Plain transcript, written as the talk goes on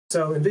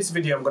So in this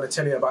video, I'm going to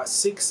tell you about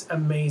 6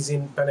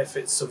 amazing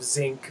benefits of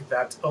zinc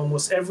that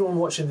almost everyone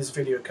watching this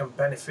video can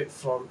benefit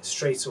from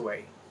straight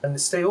away. And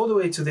stay all the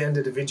way to the end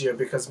of the video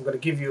because I'm going to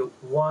give you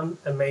one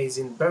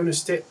amazing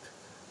bonus tip.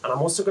 And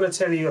I'm also going to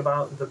tell you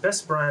about the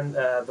best brand,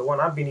 the one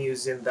I've been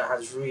using that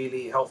has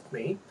really helped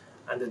me,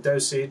 and the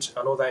dosage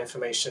and all that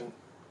information.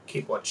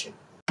 Keep watching.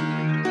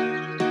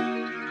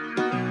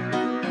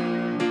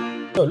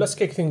 So let's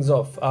kick things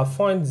off. I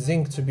find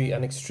zinc to be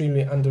an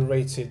extremely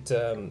underrated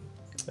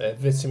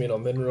vitamin or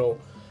mineral.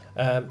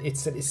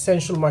 It's an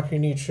essential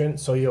micronutrient,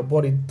 so your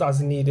body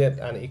does need it,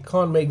 and it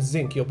can't make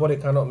zinc. Your body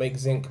cannot make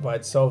zinc by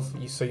itself,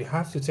 so you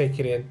have to take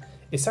it in.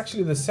 It's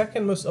actually the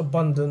second most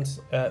abundant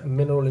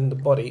mineral in the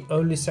body,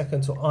 only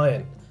second to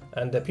iron.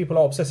 And people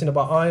are obsessing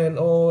about iron.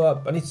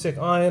 Oh, I need to take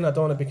iron, I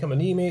don't want to become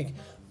anemic.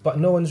 But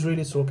no one's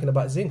really talking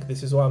about zinc.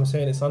 This is why I'm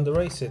saying it's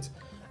underrated.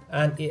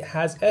 And it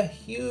has a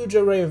huge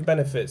array of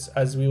benefits,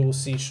 as we will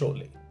see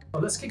shortly.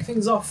 Well, let's kick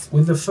things off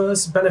with the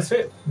first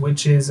benefit,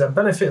 which is a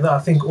benefit that I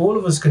think all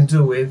of us can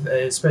do with,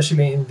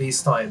 especially in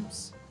these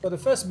times. So the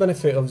first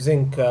benefit of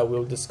zinc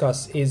we'll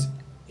discuss is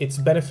its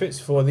benefits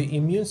for the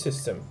immune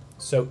system.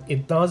 So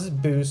it does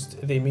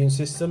boost the immune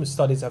system.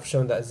 Studies have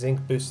shown that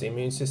zinc boosts the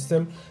immune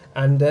system.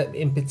 And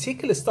in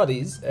particular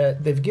studies,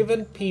 they've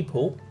given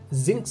people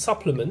zinc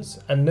supplements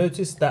and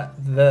noticed that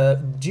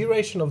the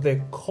duration of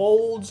their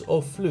colds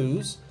or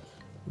flus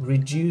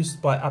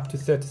reduced by up to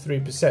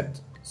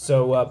 33%.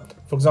 So,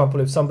 for example,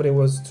 if somebody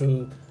was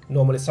to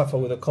normally suffer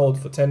with a cold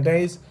for 10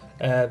 days,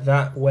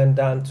 that went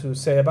down to,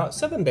 say, about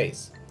 7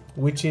 days,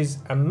 which is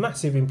a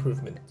massive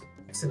improvement.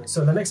 Excellent.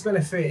 So the next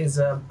benefit is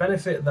a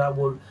benefit that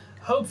will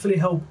hopefully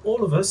help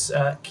all of us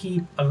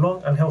keep a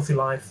long and healthy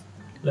life.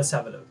 Let's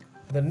have a look.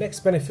 The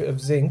next benefit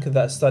of zinc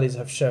that studies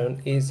have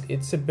shown is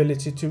its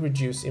ability to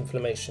reduce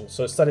inflammation.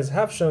 So studies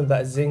have shown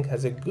that zinc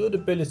has a good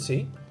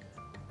ability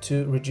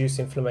to reduce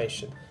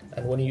inflammation.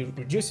 And when you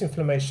reduce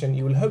inflammation,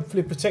 you will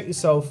hopefully protect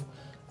yourself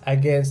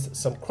against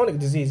some chronic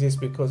diseases,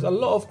 because a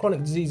lot of chronic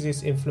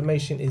diseases,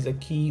 inflammation is a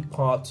key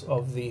part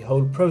of the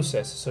whole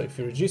process. So if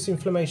you reduce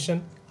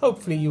inflammation,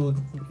 hopefully you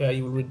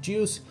will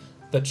reduce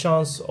the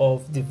chance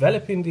of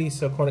developing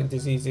these chronic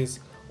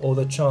diseases, or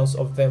the chance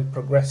of them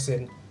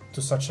progressing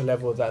to such a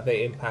level that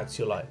they impact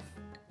your life.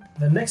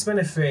 The next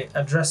benefit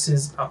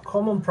addresses a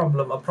common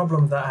problem, a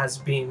problem that has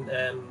been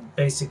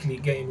basically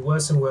getting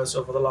worse and worse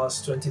over the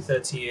last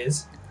 20-30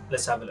 years.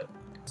 Let's have a look.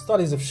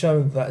 Studies have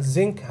shown that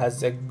zinc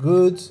has a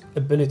good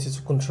ability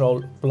to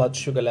control blood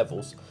sugar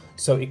levels.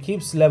 So it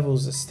keeps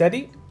levels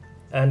steady,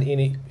 and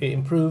it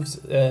improves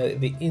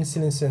the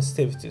insulin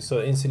sensitivity.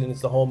 So insulin is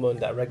the hormone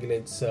that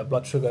regulates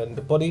blood sugar in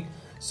the body.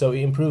 So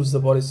it improves the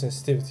body's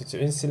sensitivity to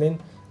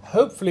insulin.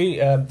 Hopefully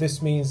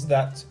this means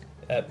that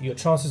your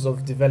chances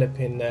of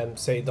developing,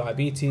 say,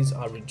 diabetes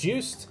are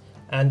reduced.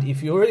 And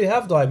if you already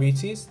have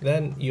diabetes,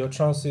 then your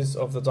chances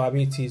of the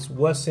diabetes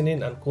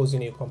worsening and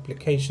causing you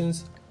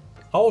complications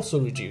are also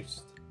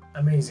reduced.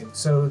 Amazing.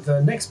 So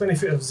the next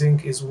benefit of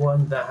zinc is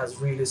one that has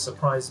really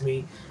surprised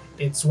me.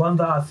 It's one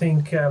that I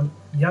think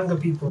younger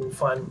people will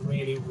find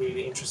really,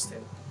 really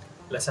interesting.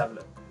 Let's have a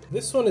look.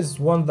 This one is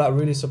one that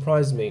really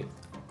surprised me,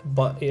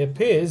 but it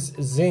appears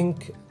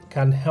zinc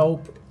can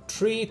help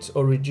treat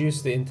or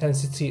reduce the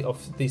intensity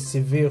of the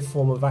severe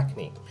form of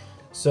acne.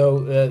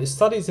 So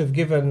studies have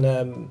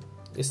given,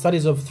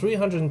 studies of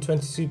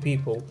 322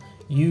 people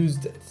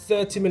used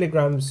 30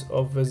 milligrams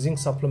of a zinc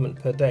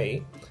supplement per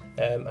day,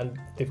 and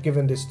they've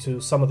given this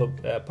to some of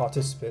the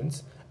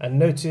participants, and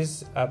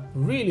noticed a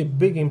really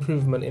big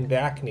improvement in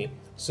their acne.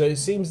 So it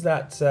seems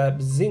that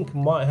zinc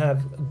might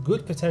have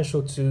good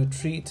potential to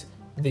treat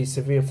the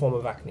severe form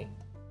of acne.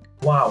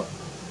 Wow.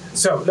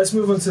 So let's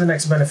move on to the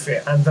next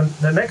benefit, and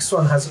the next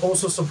one has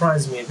also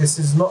surprised me. This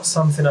is not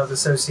something I've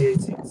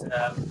associated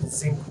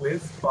zinc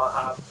with,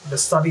 but the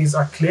studies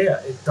are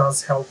clear. It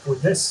does help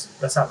with this.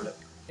 Let's have a look.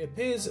 It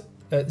appears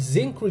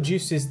zinc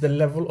reduces the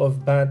level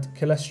of bad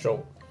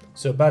cholesterol.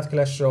 So bad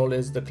cholesterol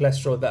is the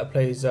cholesterol that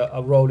plays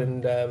a role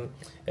in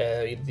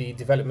the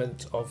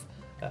development of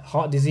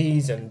heart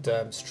disease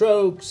and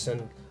strokes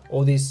and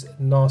all these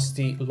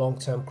nasty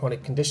long-term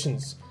chronic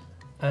conditions.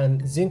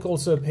 And zinc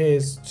also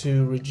appears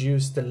to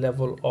reduce the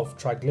level of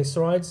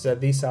triglycerides.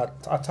 These are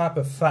a type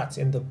of fat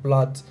in the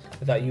blood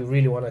that you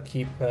really want to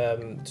keep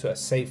to a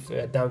safe,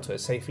 down to a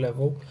safe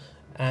level.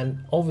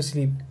 And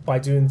obviously, by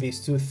doing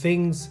these two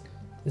things,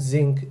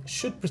 zinc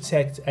should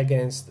protect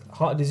against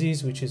heart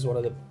disease, which is one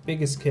of the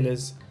biggest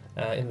killers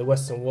in the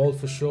Western world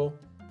for sure.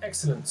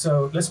 Excellent.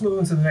 So let's move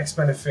on to the next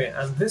benefit,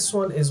 and this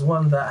one is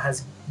one that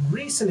has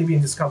recently been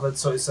discovered,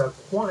 so it's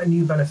quite a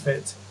new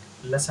benefit.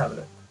 Let's have a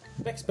look.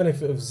 The next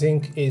benefit of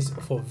zinc is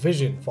for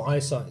vision, for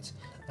eyesight,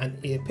 and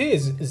it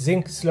appears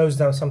zinc slows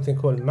down something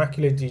called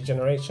macular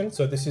degeneration.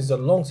 So this is a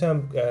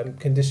long-term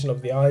condition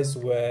of the eyes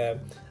where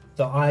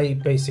the eye,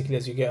 basically,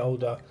 as you get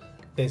older,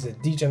 there's a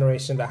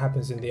degeneration that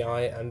happens in the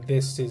eye, and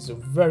this is a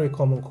very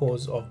common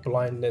cause of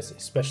blindness,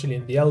 especially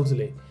in the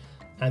elderly.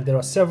 And there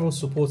are several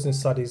supporting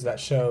studies that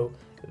show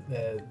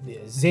the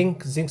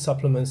zinc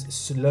supplements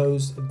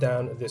slows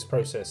down this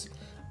process.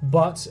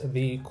 But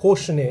the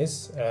caution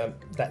is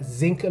that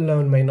zinc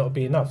alone may not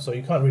be enough. So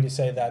you can't really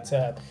say that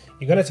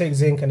you're going to take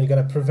zinc and you're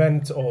going to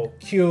prevent or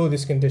cure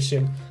this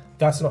condition.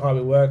 That's not how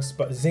it works.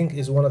 But zinc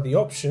is one of the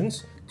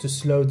options to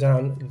slow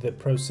down the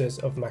process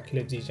of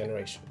macular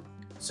degeneration.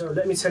 So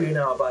let me tell you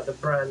now about the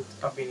brand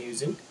I've been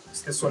using.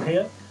 It's this one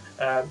here.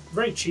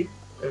 Very cheap.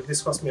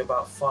 This cost me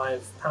about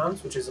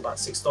 £5, which is about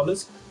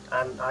 $6.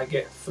 And I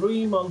get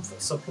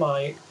 3-month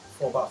supply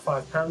for about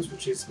 £5,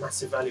 which is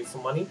massive value for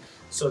money.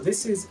 So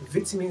this is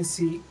vitamin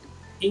C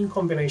in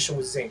combination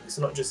with zinc. It's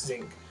not just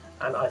zinc.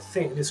 And I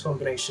think this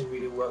combination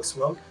really works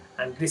well.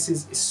 And this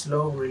is a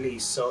slow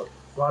release. So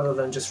rather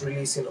than just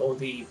releasing all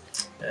the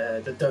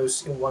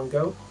dose in one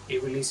go,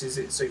 it releases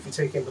it. So if you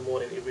take it in the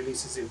morning, it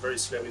releases it very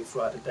slowly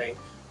throughout the day,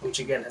 which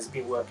again has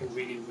been working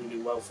really, really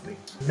well for me.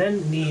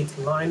 Men need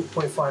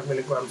 9.5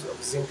 milligrams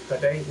of zinc per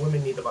day.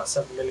 Women need about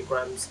 7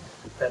 milligrams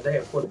per day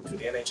according to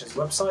the NHS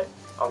website.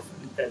 I'll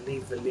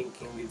leave the link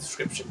in the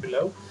description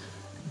below.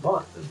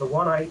 But the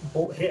one I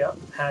bought here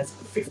has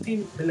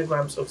 15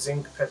 milligrams of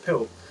zinc per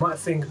pill. You might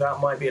think that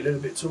might be a little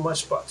bit too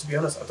much, but to be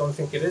honest, I don't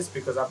think it is,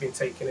 because I've been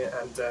taking it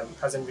and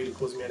hasn't really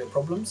caused me any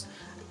problems.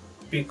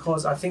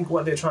 Because I think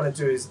what they're trying to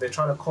do is they're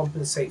trying to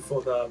compensate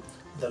for the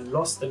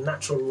loss, the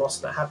natural loss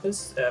that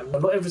happens.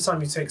 Not every time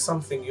you take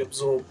something you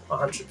absorb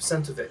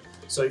 100% of it.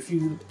 So if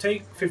you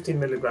take 15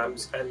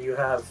 milligrams and you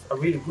have a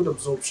really good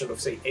absorption of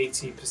say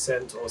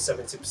 80% or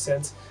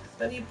 70%,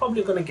 then you're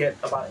probably going to get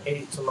about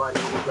 8 to 9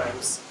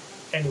 milligrams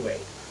anyway.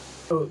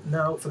 So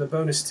now for the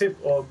bonus tip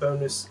or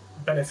bonus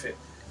benefit.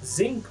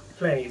 Zinc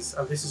plays,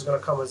 and this is going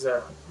to come as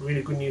a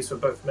really good news for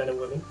both men and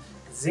women,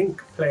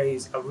 zinc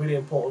plays a really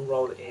important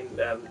role in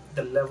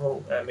the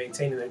level,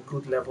 maintaining a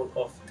good level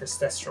of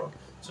testosterone.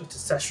 So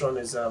testosterone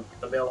is a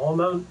male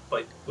hormone,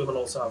 but women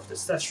also have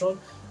testosterone.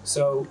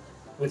 So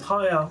with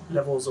higher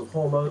levels of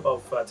hormone,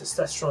 of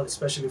testosterone,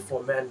 especially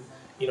for men,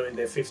 you know, in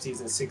their 50s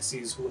and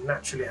 60s who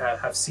naturally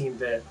have seen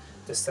their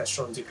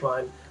testosterone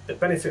decline, the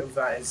benefit of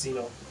that is, you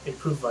know,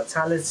 improved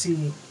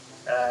vitality,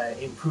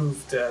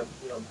 improved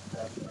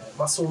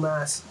muscle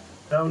mass,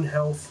 bone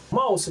health. You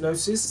might also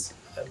notice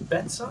a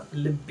better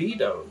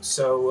libido.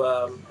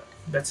 So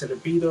better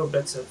libido,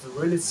 better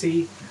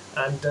virility,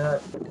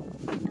 and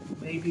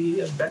maybe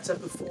a better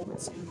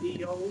performance in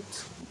the old.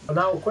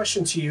 Now a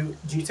question to you,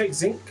 do you take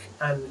zinc?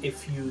 And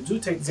if you do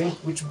take zinc,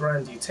 which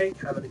brand do you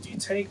take? How many do you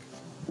take?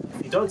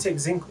 If you don't take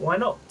zinc, why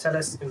not? Tell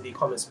us in the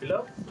comments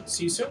below.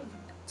 See you soon.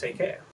 Take care.